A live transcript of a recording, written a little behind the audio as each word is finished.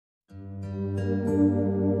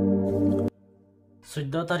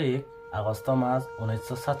14 তাৰিখ আগষ্ট মাহ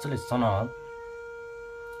 1947 চনত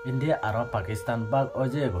ইণ্ডিয়া আৰু পাকিস্তান ভাগ হৈ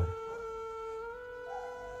যায়গৈ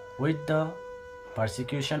with the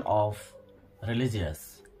persecution of religious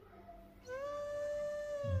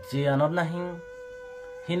ji anot nahi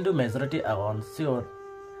Hindu-majority agon siot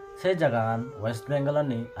se jagan West Bengal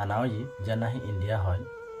ni anawi janahi India hoy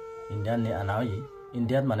India ni anawi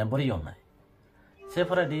India mane boriyon nai se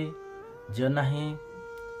foradi janahi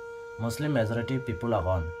Muslim-majority people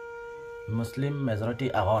agon Muslim-majority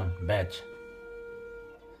agon batch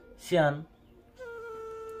sian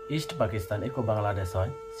East Pakistan eko Bangladesh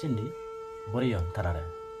hoy sindi boriyon tarare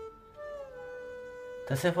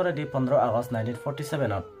te se foradi 15 August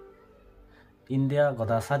 1947 ot India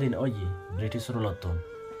goda sadin oyi British rulotun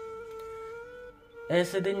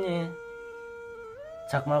esedinni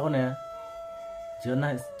Chakma gone jona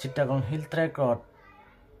Chittagong Hill Tract ot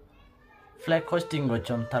flag hosting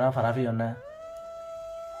gochon tara farabiyona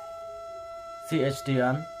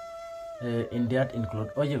CHD1 India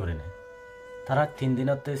include oyi gorine tara 3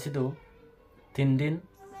 dinote sidu 3 din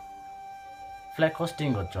flag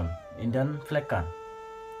hosting gochon Indian flag kan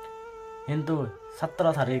Hindu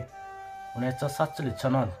 17 তাৰিখ 1947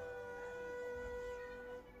 চনত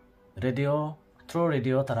radio through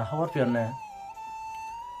radio তাৰা খবৰ পিয়নে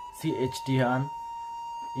CHD1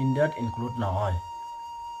 ইণ্ডিয়াত include নহয়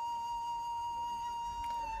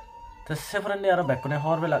তে সেফৰানি আৰু বেকনে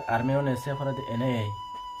খবৰ black আৰ্মিয়নে সেফৰাদি এনে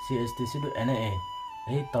CHD সিডু এনে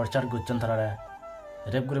এই টৰ্চাৰ গুজন তাৰাৰে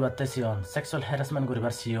ৰেপ কৰিবাতে সিয়ন সেক্সুৱেল হেৰাসমেন্ট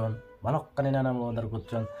কৰিবাৰ সিয়ন বালক কানিনা নাম ওদাৰ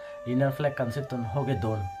গুজন ইনাৰ ফ্লেগ কনসেপ্টন হোগে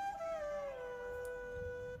দন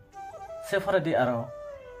সেফরাদি আরো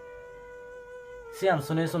সিয়ান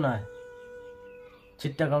শুনে শুনায়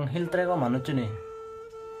চিত্তাগং হিল ট্রেক মানুষজনী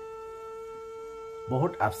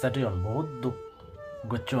বহুত আপসেটিয়ন বহুত দুঃখ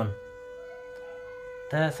গুচন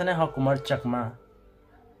তে স্নেহ কুমার চাকমা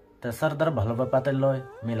তে সর্দার বল্লভভাই পাটেল লয়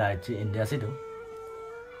মিলাইছি ইন্ডিয়া সিধু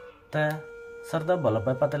তে সর্দার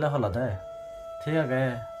বল্লভভাই পাটেলে হল দে ঠিক আছে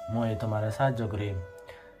মই তোমারে সাহায্য করিম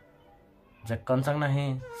যে কনসাং নাহি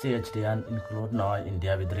CHD1 ইনক্লুড নয়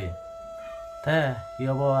ইন্ডিয়া ভিতরে te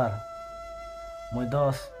yobo ar moi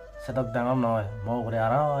dos setok dangam noy mo gore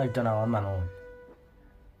aro ekjon agon manu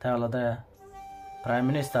te alode prime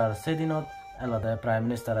minister sedinot alode prime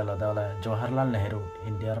minister alode ole Jawaharlal Nehru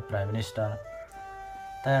India's prime minister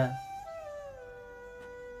te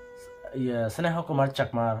ye Sneha Kr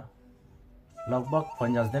Chakma logbok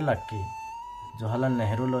 50 din lakki Jawaharlal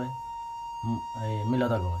Nehru loy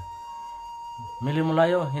milada go mili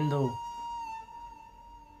mulayo Hindu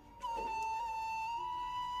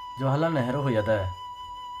Jawaharlal Nehru hoya da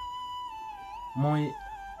moi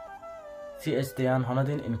CHD1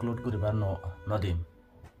 honadin include guribar nodim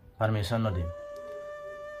permission nodim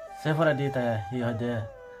sefara dita hi hode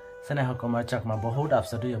Sneha Kr Chakma bahut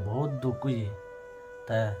upset hoye bahut dukh hoye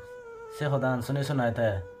ta se hodan sune sunai ta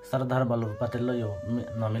Sardar Vallabhai Patel loyo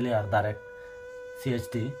nomile ar direct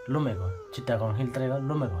CHD lumego Chittagong Hill Tract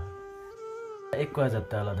lumego ekko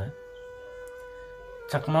ajapta alada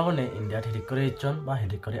Chakma gone India hidik kore ichon ba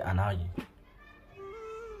hidik kore ana hoye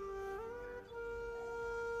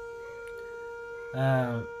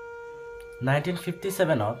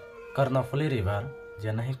 1957 ot Karnafuli river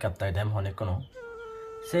jena hi kaptai dam hone kono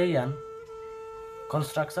seyan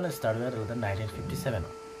construction start were 1957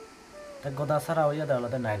 ta goda sara hoya da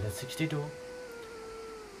 1962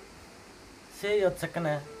 seyot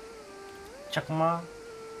sekane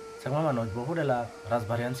Chakma manoj bahut ela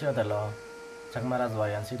rajbharian se odalo Chakma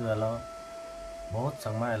rajbharian se odalo bahut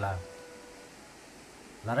Chakma ela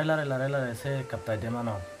lare se kaptai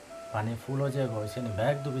demano pani full ho jayego se ni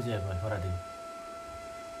bag dubi jayego horadi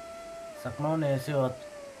Chakma ne se ot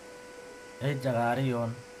ei jaga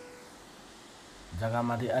arion jaga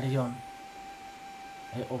madi arion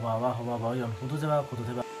ei obaba yon kudu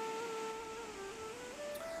theba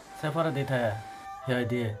se horadi tha hi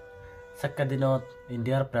die sakka dinot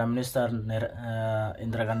India's prime minister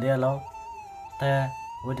Indira Gandhi alo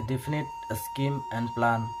with definite scheme and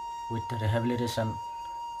plan with rehabilitation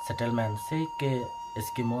settlement say ke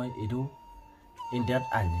scheme idu India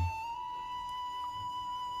ani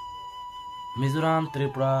Mizoram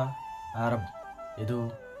Tripura ar idu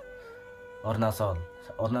Arunachal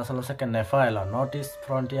second nefa alo North East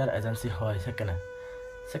Frontier Agency hoy second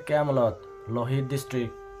amolot Lohit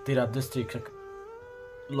district Tirap district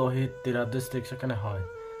second hoy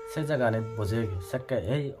se jaga ne bojegi second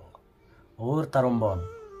ei or tarumbon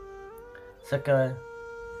seke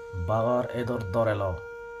bagor edor dorelo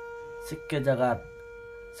sikke jagat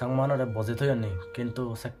sangmanore boje thoyani kintu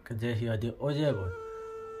sekke je hiadi ojego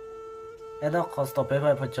edo kosto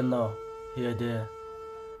pepai pachando hiade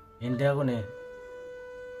India gune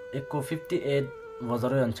একো 58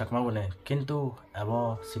 বছৰীয়া চাকমা গুণে কিন্তু এব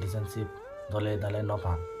citizenship দলে দালে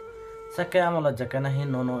নপান সেকে আমলা যেকে নাহি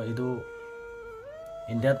ননো ইদু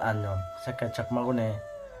ইন্ডিয়াত আনজন সেকে চাকমা গুণে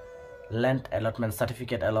ল্যান্ড অ্যালটমেন্ট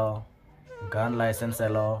সার্টিফিকেট এলো গান লাইসেন্স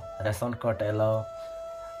এলো রেশন কার্ড এলো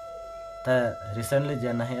তা রিসেন্টলি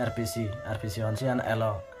যে নাহি আরপিসি হনছি আন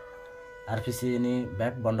এলো আরপিসি নি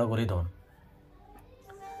ব্যাক বন্ধ করে দন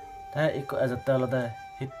তা ইকো এজতে আলাদা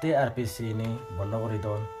হিতে আরপিসি নি বন্ধ করে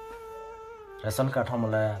দন ration card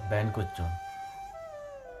হমলা ban করছন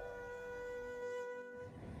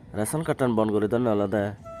ration card বন্ধ করে দন আলাদা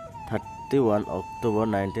 31 October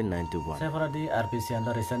 1991 সেফরাদি আরপিসি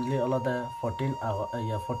আন্ডার রিসেন্টলি আলাদা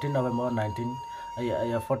 14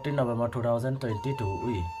 November 2022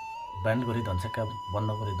 উই ব্যান করে দন সেকা বন্ধ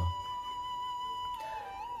করে দন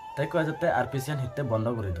তাই কয় যাতে আরপিসি আন হিতে বন্ধ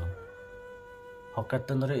করে দন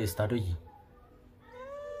হকাতন ধরে স্টার্ট হই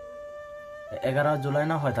 11 জুলাই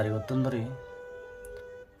না 6 তারিখ তন ধরে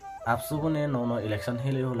আপসুগুনে নন ইলেকশন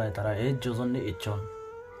হিলি হলাই তারা এই যোজননি ইচ্ছন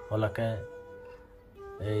হলাকে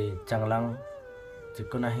এই চাংলাং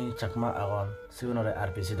চিকুনাহি চাকমা আগন সিগুনরে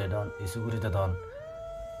আরপিসি দে দন ইসুগুরি দে দন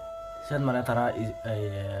সেন মানে তারা এই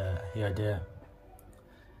হিয়াদে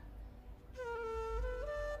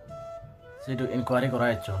সিডু ইনকোয়ারি করা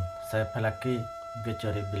ইচ্ছন সে ফেলাকি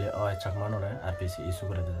গেচরি বিলে অয় চাকমানরে আরপিসি ইস্যু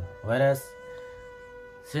করে দে ওয়ারাস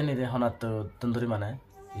সেনিরে হনাত তন্দুরি মানে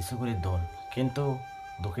ইস্যু করে দন কিন্তু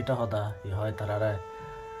দুঃখিত হদা ই হয় তারারে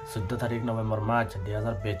 14 তারিখ নভেম্বর মার্চ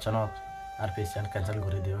 2022 চনত আরপিসি ক্যান্সেল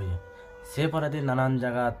করে দিয়ে হই সে পরে দিন নানান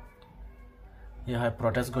জায়গাত ই হয়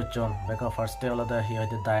প্রটেস্ট করছন বেকা ফার্স্ট ডে হলো হি হয়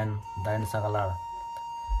দাইন সাগালার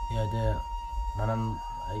ই হয় নানান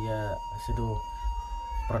ইয়া শুধু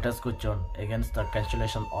protest করছন against the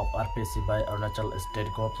cancellation of RPC by Arunachal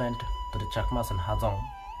state government to the Chakmas and Hajong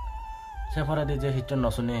সে পরে দিয়ে যে হিচন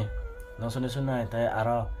নশুনি শুনাই তাই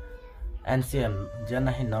আরো NCM যে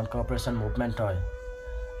নাহি নন কোঅপারেশন মুভমেন্ট হয়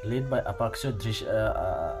lead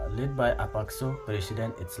by Apaksu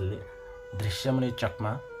president its দৃশ্যমণি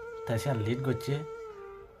Chakma তাই সে লিড করছে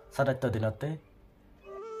 77 দিনতে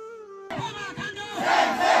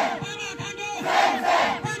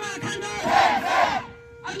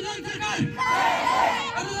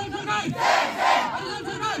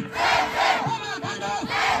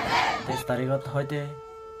তারিখত হইতে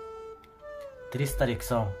 30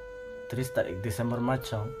 তারিখ ডিসেম্বর মাস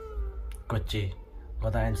করছি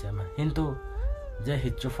কথা আনছে কিন্তু যে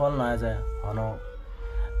হিচ্ছু ফল নয় যায় হন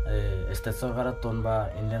স্টেট সরকারের তন বা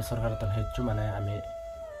ইন্ডিয়ান সরকারের তন হিচ্ছু মানে আমি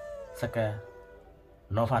সাকে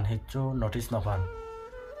নফান হিচ্ছু নোটিস নফান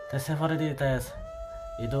তাই সেফারে দিয়ে তাই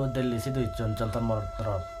ইদো দিল্লি সিধু ইচ্ছন যন্তর মন্তর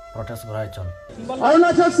প্রটেস্ট করা ইচ্ছন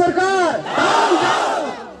অরুণাচল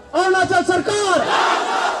সরকার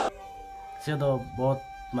সে তো বহুত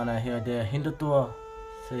মানে হিন্দুত্ব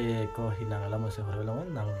সে কো হিনাগালা মসে হরলাম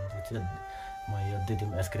নাম মই দি দিম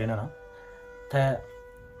স্ক্রিনে না তা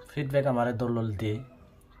ফিডব্যাক আমারে দলল দি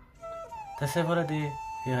তা সে পরে দি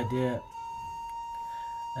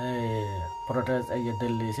এই প্রটেস্ট এই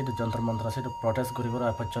দিল্লি সিধু যন্তর মন্ত্র সিধু প্রটেস্ট করিব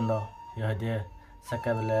প্রচন্ড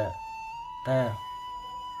সাকা বেলে তা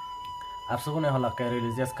আপসগুনে হলাকে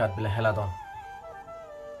রিলিজিয়াস কার্ড বেলে হেলা দন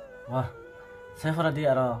বাহ সে পরে দি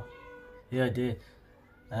আর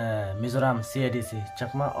Mizoram CIDC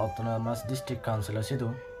Chakma autonomous district councillor Sidhu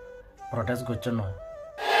protest করছেন নয়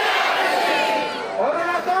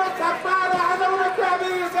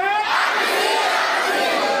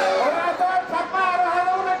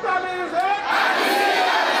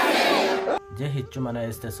যে হিচ্ছু মানে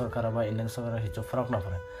স্টেট সরকার বা ইন্ডিয়ান সরকার হিচ্ছু ফরক না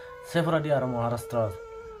পড়ে সে ফরাদি আর মহারাষ্ট্র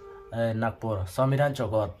নাগপুর সংবিধান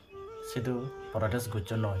চৌকত সিধু প্রটেস্ট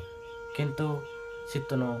করছেন নয় কিন্তু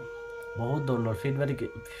সিতনো বহুত দৌড়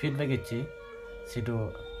ফিডব্যাক ইচ্ছি সিটু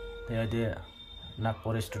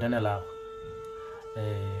নাগপুর স্টুডেন্ট এলাক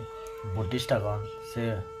বুদ্ধিস্ট আগন সে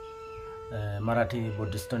মারাঠি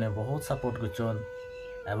বুদ্ধিস্টনে বহুত সাপোর্ট করছন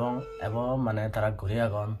এবং মানে তারা ঘুরে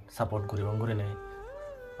আগন সাপোর্ট করিব ঘুরে নেই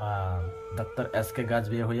ডক্টর SK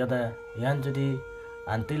গাজবিয়ে হইয়া দেয় ইয়ান যদি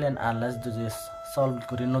আনটিল এন্ড আনলেস যদি সলভ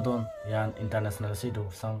করি নতুন ইয়ান ইন্টারন্যাশনাল সিটু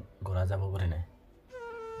সং ঘোরা যাব ঘুরে নেই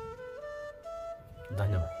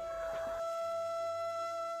ধন্যবাদ।